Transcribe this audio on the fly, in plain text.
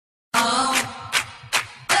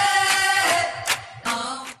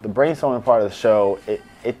The brainstorming part of the show,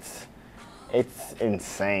 it's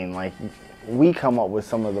insane. Like, we come up with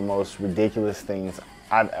some of the most ridiculous things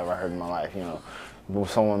I've ever heard in my life. You know,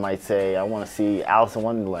 someone might say, I want to see Alice in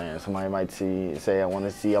Wonderland. Somebody might say, I want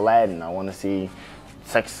to see Aladdin. I want to see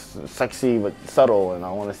sexy but subtle, and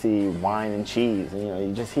I want to see wine and cheese. And, you know,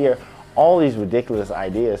 you just hear all these ridiculous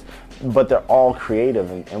ideas, but they're all creative,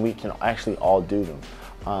 and we can actually all do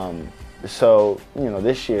them. So, you know,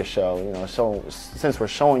 this year's show, you know, so since we're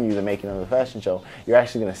showing you the making of the fashion show, you're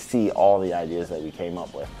actually going to see all the ideas that we came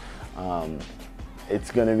up with.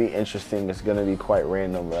 It's going to be interesting. It's going to be quite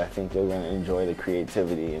random, but I think you're going to enjoy the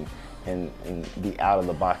creativity and the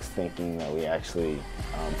out-of-the-box thinking that we actually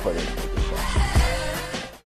put into the show.